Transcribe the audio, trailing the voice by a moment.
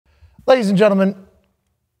Ladies and gentlemen,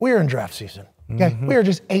 we are in draft season. Okay, we are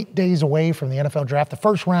just 8 days away from the NFL draft. The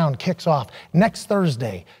first round kicks off next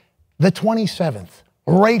Thursday, the 27th,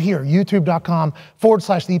 right here,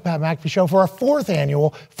 youtube.com/the Pat McAfee Show for our fourth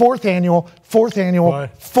annual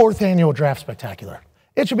draft spectacular.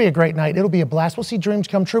 It should be a great night. It'll be a blast. We'll see dreams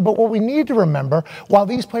come true. But what we need to remember, while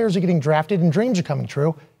these players are getting drafted and dreams are coming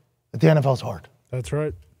true, that the NFL's hard. That's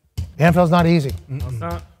right. The NFL's not easy. It's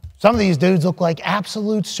not. Some of these dudes look like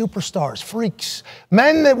absolute superstars, freaks,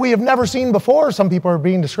 men that we have never seen before, some people are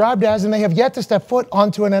being described as, and they have yet to step foot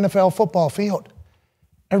onto an NFL football field.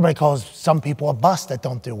 Everybody calls some people a bust that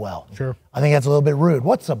don't do well. Sure. I think that's a little bit rude.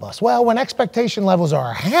 What's a bust? Well, when expectation levels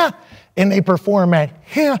are and they perform at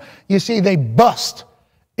you see they bust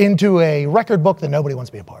into a record book that nobody wants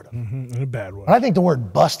to be a part of. In a bad way. But I think the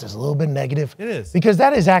word bust is a little bit negative. It is. Because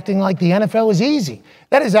that is acting like the NFL is easy.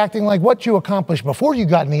 That is acting like what you accomplished before you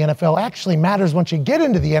got in the NFL actually matters once you get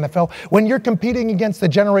into the NFL, when you're competing against the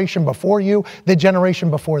generation before you, the generation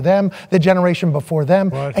before them, the generation before them,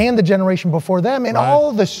 Right. and the generation before them, and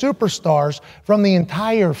all the superstars from the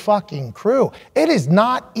entire fucking crew. It is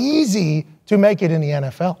not easy to make it in the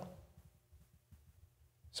NFL.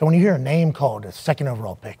 So when you hear a name called a second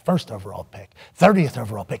overall pick, first overall pick, 30th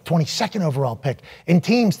overall pick, 22nd overall pick, and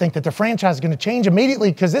teams think that their franchise is going to change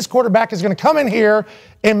immediately because this quarterback is going to come in here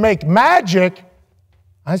and make magic,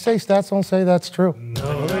 I say stats don't say that's true.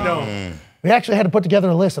 No, they don't. We actually had to put together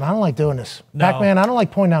a list, and I don't like doing this. Pac-Man, I don't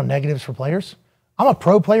like pointing out negatives for players. I'm a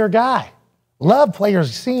pro player guy. Love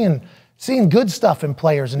players, seeing good stuff in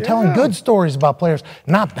players and telling good stories about players,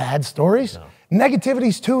 not bad stories. No.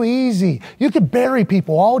 Negativity's too easy. You could bury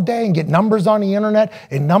people all day and get numbers on the internet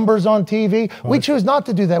and numbers on TV. We choose not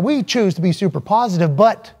to do that. We choose to be super positive,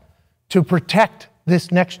 but to protect this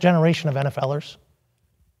next generation of NFLers,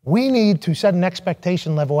 we need to set an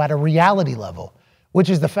expectation level at a reality level, which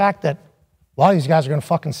is the fact that a lot of these guys are going to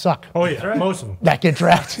fucking suck. Oh, yeah, most of them. That get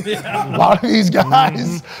drafted. A lot of these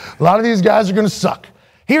guys are going to suck.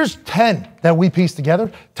 Here's 10 that we pieced together,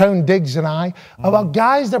 Tone, Diggs, and I, about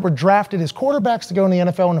guys that were drafted as quarterbacks to go in the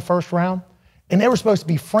NFL in the first round, and they were supposed to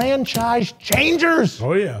be franchise changers.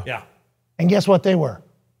 Oh, yeah. Yeah. And guess what they were?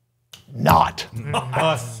 Not.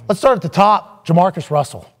 Us. Let's start at the top, Jamarcus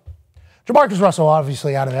Russell. Jamarcus Russell,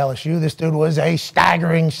 obviously out of LSU. This dude was a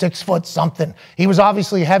staggering 6 foot something. He was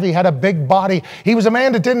obviously heavy, had a big body. He was a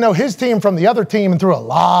man that didn't know his team from the other team and threw a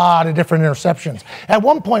lot of different interceptions. At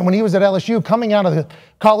one point when he was at LSU, coming out of the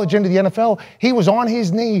college into the NFL, he was on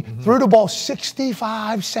his knee, threw the ball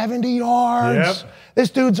 65, 70 yards. Yep. This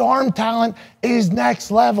dude's arm talent is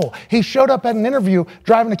next level. He showed up at an interview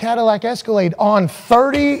driving a Cadillac Escalade on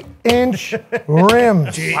 30-inch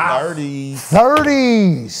rims. Wow.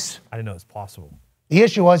 30s. I didn't know it was possible. The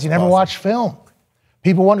issue was he never watched film.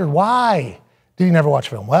 People wondered why did he never watch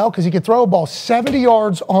film? Well, because he could throw a ball 70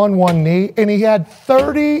 yards on one knee, and he had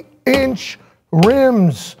 30-inch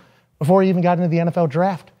rims before he even got into the NFL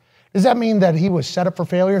draft. Does that mean that he was set up for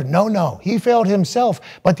failure? No. He failed himself.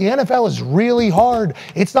 But the NFL is really hard.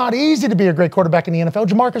 It's not easy to be a great quarterback in the NFL.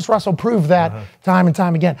 Jamarcus Russell proved that time and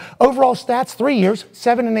time again. Overall stats, 3 years,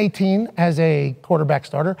 7-18 as a quarterback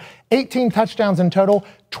starter, 18 touchdowns in total,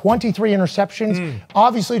 23 interceptions.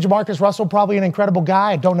 Obviously, Jamarcus Russell, probably an incredible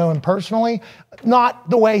guy. I don't know him personally. Not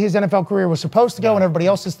the way his NFL career was supposed to go and everybody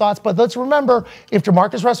else's thoughts. But let's remember, if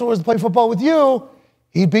Jamarcus Russell was to play football with you,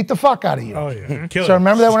 he'd beat the fuck out of you. Oh, yeah. So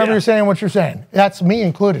remember that whenever you're saying what you're saying. That's me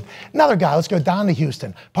included. Another guy, let's go down to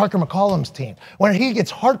Houston, Parker McCollum's team. When he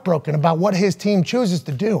gets heartbroken about what his team chooses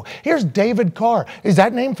to do. Here's David Carr. Is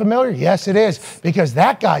that name familiar? Yes, it is. Because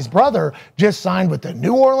that guy's brother just signed with the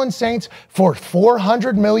New Orleans Saints for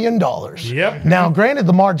 $400 million. Yep. Now, granted,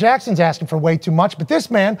 Lamar Jackson's asking for way too much, but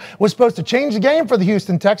this man was supposed to change the game for the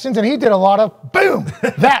Houston Texans, and he did a lot of, boom,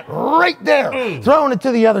 that right there, throwing it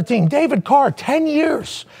to the other team. David Carr, 10 years.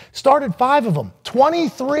 Started 5 of them,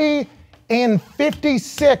 23 and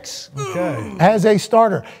 56 as a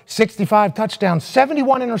starter, 65 touchdowns,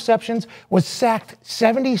 71 interceptions, was sacked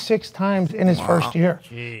 76 times in his first year,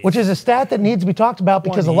 which is a stat that needs to be talked about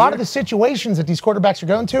because a lot of the situations that these quarterbacks are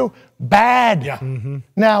going to, bad. Yeah.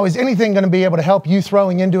 Now, is anything going to be able to help you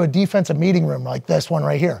throwing into a defensive meeting room like this one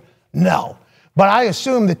right here? No. But I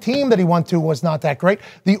assume the team that he went to was not that great.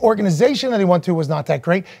 The organization that he went to was not that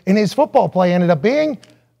great. And his football play ended up being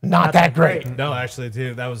not that great. No, actually,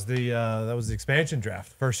 that was the expansion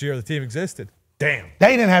draft. First year the team existed. Damn.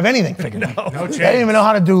 They didn't have anything figured out. No They didn't even know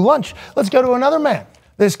how to do lunch. Let's go to another man.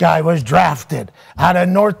 This guy was drafted out of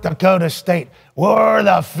North Dakota State. We're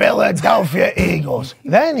the Philadelphia Eagles.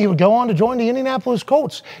 Then he would go on to join the Indianapolis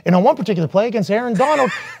Colts. And on one particular play against Aaron Donald,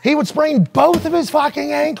 he would sprain both of his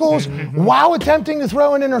fucking ankles while attempting to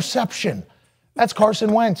throw an interception. That's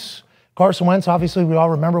Carson Wentz. Carson Wentz, obviously, we all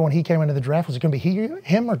remember when he came into the draft. Was it going to be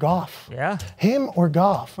him or Goff? Yeah. Him or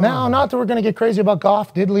Goff. Now, not that we're going to get crazy about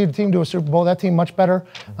Goff. Did lead the team to a Super Bowl. That team much better,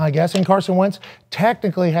 I guess. And Carson Wentz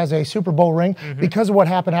technically has a Super Bowl ring because of what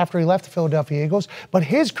happened after he left the Philadelphia Eagles. But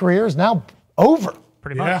his career is now over.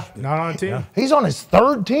 Pretty much. Yeah, not on a team. He's on his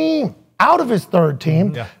third team. Out of his third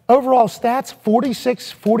team. Overall stats,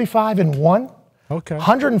 46, 45, and 1. Okay.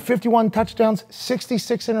 151 touchdowns,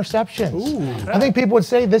 66 interceptions. I think people would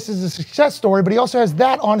say this is a success story, but he also has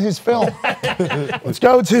that on his film. Let's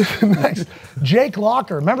go to the next. Jake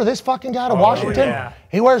Locker. Remember this fucking guy to Washington? Yeah.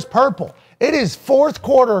 He wears purple. It is fourth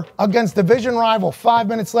quarter against division rival. 5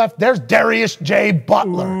 minutes left. There's Darius J.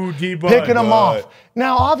 Butler Ooh, D-Bud. picking him off.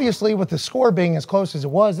 Now, obviously, with the score being as close as it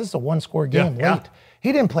was, this is a one-score game late.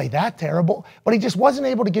 He didn't play that terrible, but he just wasn't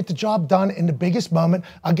able to get the job done in the biggest moment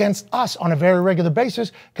against us on a very regular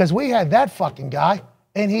basis because we had that fucking guy,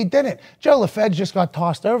 and he didn't. Joe LaFed just got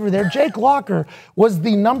tossed over there. Jake Locker was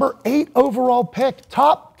the number 8 overall pick,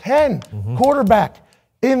 top 10 quarterback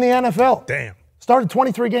in the NFL. Damn. Started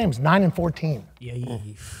 23 games, 9-14. Yeah.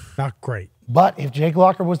 Not great. But if Jake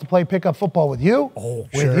Locker was to play pickup football with you,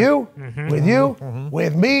 with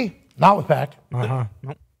me, not with Pac,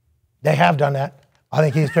 they have done that. I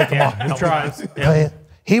think he's picked them off. He tries.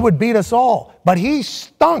 He would beat us all. But he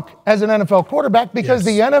stunk as an NFL quarterback because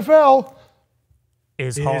the NFL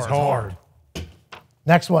is hard.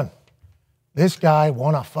 Next one. This guy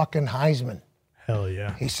won a fucking Heisman. Hell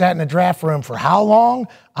yeah. He sat in the draft room for how long?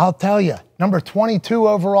 I'll tell you. Number 22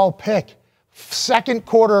 overall pick. Second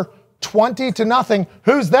quarter, 20-0.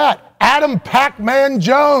 Who's that? Adam Pac-Man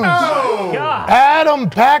Jones. Oh, God. Adam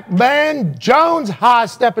Pac-Man Jones. High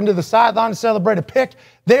stepping to the sideline to celebrate a pick.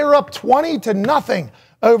 They're up 20-0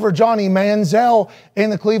 over Johnny Manziel in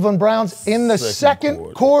the Cleveland Browns in the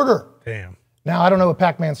second quarter. Damn. Now, I don't know what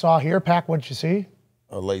Pac-Man saw here. Pac, what'd you see?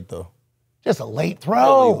 Late, though. Just a late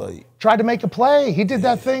throw. Really late. Tried to make a play. He did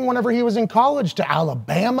that thing whenever he was in college to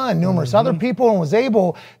Alabama and numerous other people and was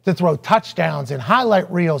able to throw touchdowns and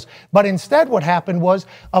highlight reels. But instead what happened was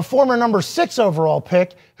a former number 6 overall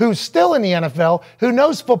pick who's still in the NFL, who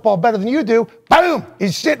knows football better than you do, boom,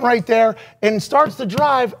 he's sitting right there and starts the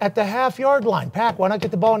drive at the half-yard line. Pac, why not get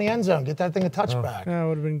the ball in the end zone? Get that thing a touchback. That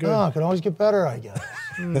would have been good. Oh, it can always get better, I guess.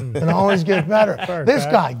 Can always get better. This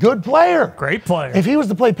guy, good player. Great player. If he was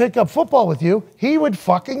to play pickup football with you, he would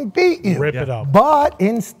fucking beat you. Rip it up. But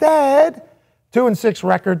instead, 2-6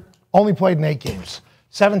 record, only played in 8 games.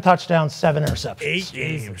 7 touchdowns, 7 interceptions. 8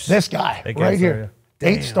 games. This guy, right here.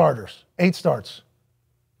 8 starters, 8 starts.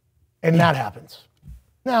 And that happens.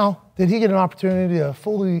 Now, did he get an opportunity to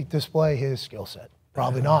fully display his skill set?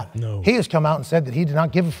 Probably not. No. He has come out and said that he did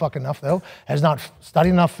not give a fuck enough, though, has not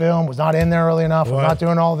studied enough film, was not in there early enough, was not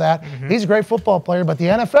doing all that. He's a great football player, but the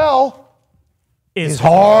NFL is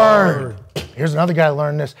hard. Here's another guy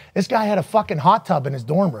learned this. This guy had a fucking hot tub in his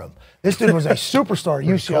dorm room. This dude was a superstar at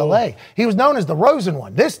UCLA. He was known as the Rosen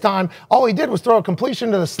one. This time, all he did was throw a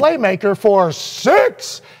completion to the Slaymaker for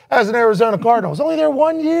 6 as an Arizona Cardinal. Was only there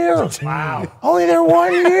 1 year. Wow. Only there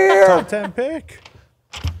 1 year. Top 10 pick.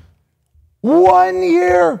 1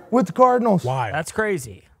 year with the Cardinals. Why? That's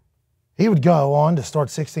crazy. He would go on to start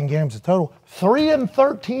 16 games in total.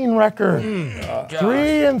 3-13 record.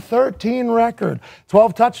 3-13 record.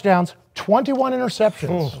 12 touchdowns, 21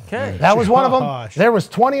 interceptions. Okay. That was one of them. Gosh. There was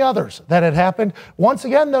 20 others that had happened. Once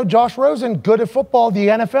again, though, Josh Rosen, good at football. The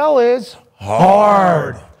NFL is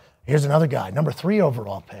hard. Here's another guy, number 3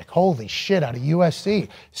 overall pick. Holy shit, out of USC.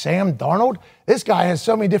 Sam Darnold. This guy has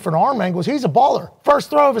so many different arm angles. He's a baller.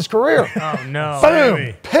 First throw of his career. Oh, no. Boom.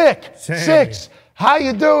 Sammy. Pick. Sammy. 6. How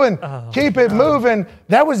you doing? Keep it moving.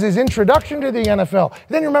 That was his introduction to the NFL.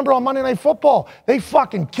 Then you remember on Monday Night Football, they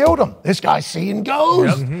fucking killed him. This guy's seeing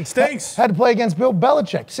goes. Stinks. Had to play against Bill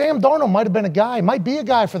Belichick. Sam Darnold might have been a guy, might be a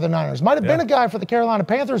guy for the Niners, might have been a guy for the Carolina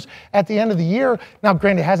Panthers at the end of the year. Now,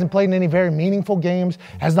 granted, hasn't played in any very meaningful games,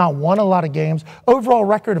 has not won a lot of games. Overall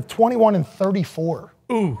record of 21-34.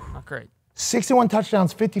 Ooh. Not great. 61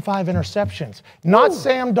 touchdowns, 55 interceptions. Not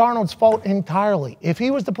Sam Darnold's fault entirely. If he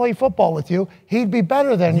was to play football with you, he'd be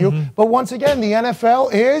better than you. But once again, the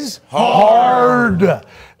NFL is hard.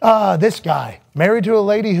 This guy, married to a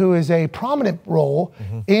lady who is a prominent role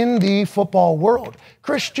in the football world.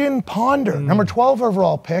 Christian Ponder, number 12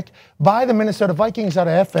 overall pick by the Minnesota Vikings out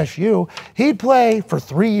of FSU. He'd play for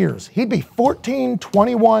 3 years. He'd be 14,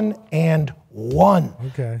 21, and 1.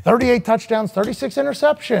 Okay. 38 touchdowns, 36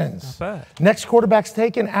 interceptions. Not bad. Next quarterback's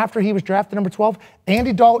taken after he was drafted number 12,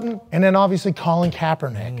 Andy Dalton, and then obviously Colin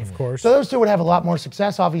Kaepernick. Of course. So those two would have a lot more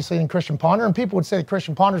success, obviously, than Christian Ponder. And people would say that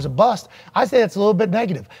Christian Ponder's a bust. I say that's a little bit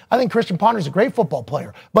negative. I think Christian Ponder's a great football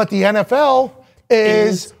player, but the NFL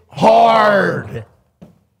is hard.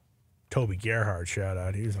 Toby Gerhardt, shout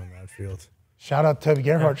out. He was on that field. Shout out to Toby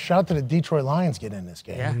Gerhardt. Shout out to the Detroit Lions getting in this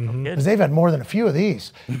game. Yeah, Because they've had more than a few of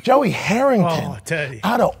these. Joey Harrington Teddy.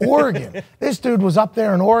 out of Oregon. This dude was up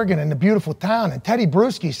there in Oregon in the beautiful town, and Teddy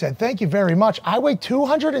Bruschi said, thank you very much. I weigh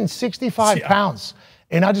 265 pounds,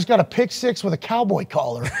 and I just got a pick 6 with a cowboy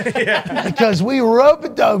collar because we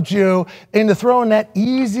rope-a-doped you into throwing that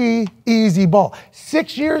easy ball.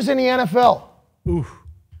 6 years in the NFL. Oof.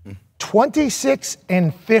 26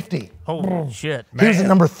 and 50. Holy shit. He was the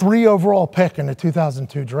number 3 overall pick in the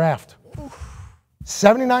 2002 draft.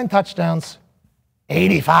 79 touchdowns,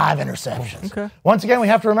 85 interceptions. Okay. Once again, we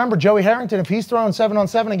have to remember Joey Harrington, if he's throwing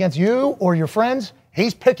 7-on-7 against you or your friends,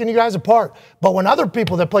 he's picking you guys apart. But when other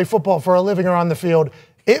people that play football for a living are on the field,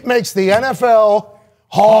 it makes the NFL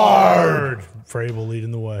hard. Vrabel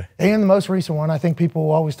leading the way. And the most recent one, I think people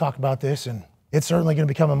will always talk about this, and it's certainly going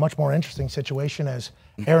to become a much more interesting situation as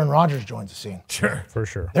Aaron Rodgers joins the scene. Sure. For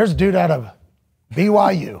sure. There's a dude out of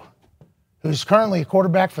BYU who's currently a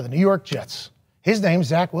quarterback for the New York Jets. His name's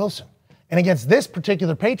Zach Wilson. And against this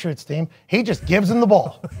particular Patriots team, he just gives them the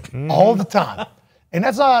ball all the time. And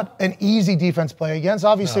that's not an easy defense play against.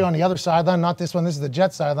 Obviously, on the other sideline, not this one, this is the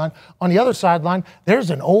Jets sideline. On the other sideline, there's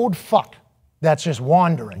an old fuck that's just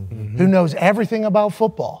wandering who knows everything about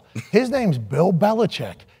football. His name's Bill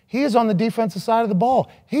Belichick. He is on the defensive side of the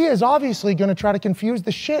ball. He is obviously going to try to confuse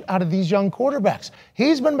the shit out of these young quarterbacks.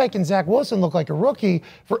 He's been making Zach Wilson look like a rookie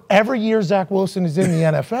for every year Zach Wilson is in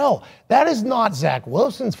the NFL. That is not Zach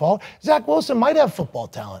Wilson's fault. Zach Wilson might have football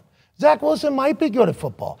talent. Zach Wilson might be good at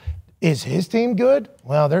football. Is his team good?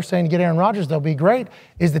 Well, they're saying to get Aaron Rodgers, they'll be great.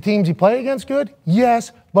 Is the teams he play against good?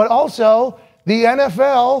 Yes. But also, the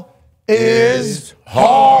NFL is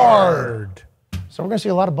hard. So we're going to see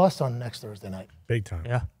a lot of busts on next Thursday night. Big time.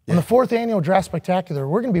 Yeah. On the 4th annual Draft Spectacular,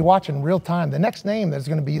 we're going to be watching real time the next name that's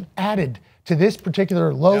going to be added to this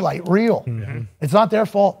particular low light reel. It's not their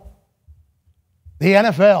fault. The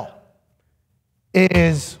NFL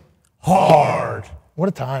is hard. What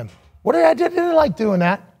a time. I didn't like doing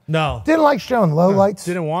that. No. Didn't like showing low lights.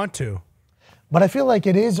 Didn't want to. But I feel like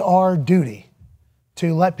it is our duty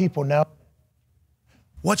to let people know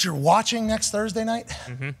what you're watching next Thursday night.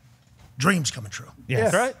 Dreams coming true.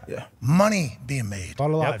 Yes. That's right. Yeah. Money being made. A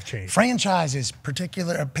lot of life change. Franchises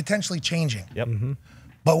potentially changing. Yep.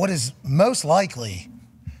 But what is most likely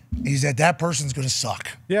is that person's going to suck.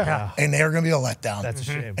 Yeah. And they're going to be a letdown. That's a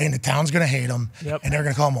shame. And the town's going to hate them. Yep. And they're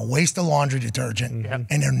going to call them a waste of laundry detergent.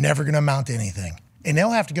 And they're never going to amount to anything. And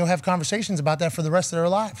they'll have to go have conversations about that for the rest of their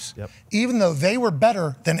lives. Yep. Even though they were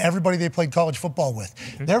better than everybody they played college football with.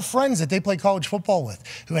 Their friends that they played college football with,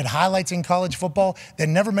 who had highlights in college football that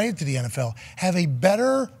never made it to the NFL, have a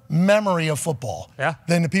better memory of football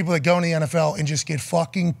than the people that go in the NFL and just get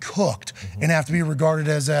fucking cooked and have to be regarded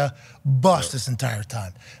as a bust this entire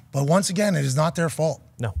time. But once again, it is not their fault.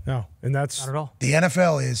 No. No. And that's Not at all. The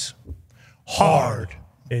NFL is hard.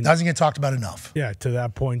 And doesn't get talked about enough. yeah, to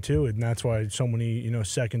that point too, and that's why so many,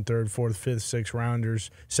 second, third, fourth, fifth, sixth rounders,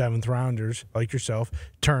 seventh rounders like yourself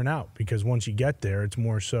turn out, because once you get there, it's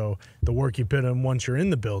more so the work you put in once you're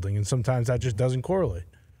in the building, and sometimes that just doesn't correlate.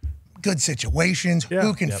 Good situations,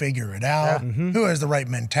 who can figure it out, who has the right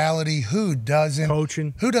mentality, who doesn't.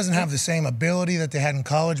 Coaching. Who doesn't have the same ability that they had in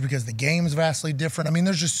college because the game is vastly different. I mean,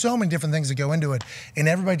 there's just so many different things that go into it, and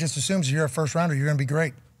everybody just assumes if you're a first rounder, you're going to be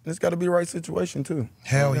great. It's got to be the right situation, too.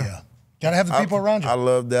 Hell yeah. Got to have the people around you. I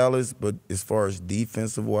love Dallas, but as far as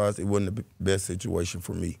defensive-wise, it wasn't the best situation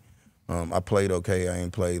for me. I played okay. I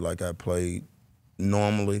ain't played like I played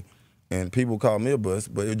normally. And people call me a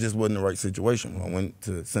bust, but it just wasn't the right situation. When I went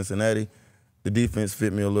to Cincinnati, the defense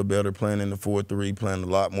fit me a little better, playing in the 4-3, playing a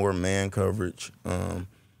lot more man coverage, and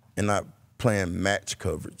not playing match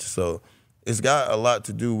coverage. So it's got a lot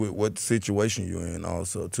to do with what situation you're in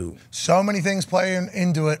also, too. So many things playing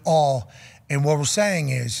into it all. And what we're saying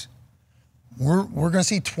is we're going to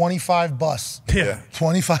see 25 busts. Yeah.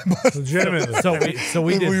 25 busts. Legitimately. So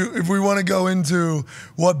we did. If we want to go into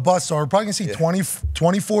what busts are, we're probably going to see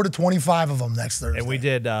 24 to 25 of them next Thursday. And we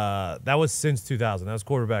did, that was since 2000. That was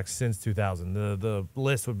quarterbacks since 2000. The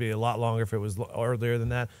list would be a lot longer if it was earlier than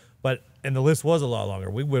that. And the list was a lot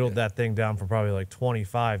longer. We whittled that thing down from probably like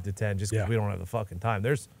 25 to 10 just because we don't have the fucking time.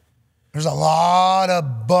 There's a lot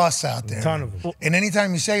of busts out there. A ton of them. And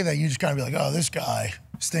anytime you say that, you just kind of be like, oh, this guy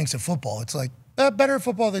stinks at football. It's like, better at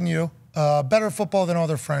football than you. better football than all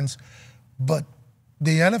their friends. But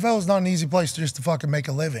the NFL is not an easy place just to fucking make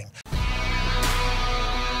a living.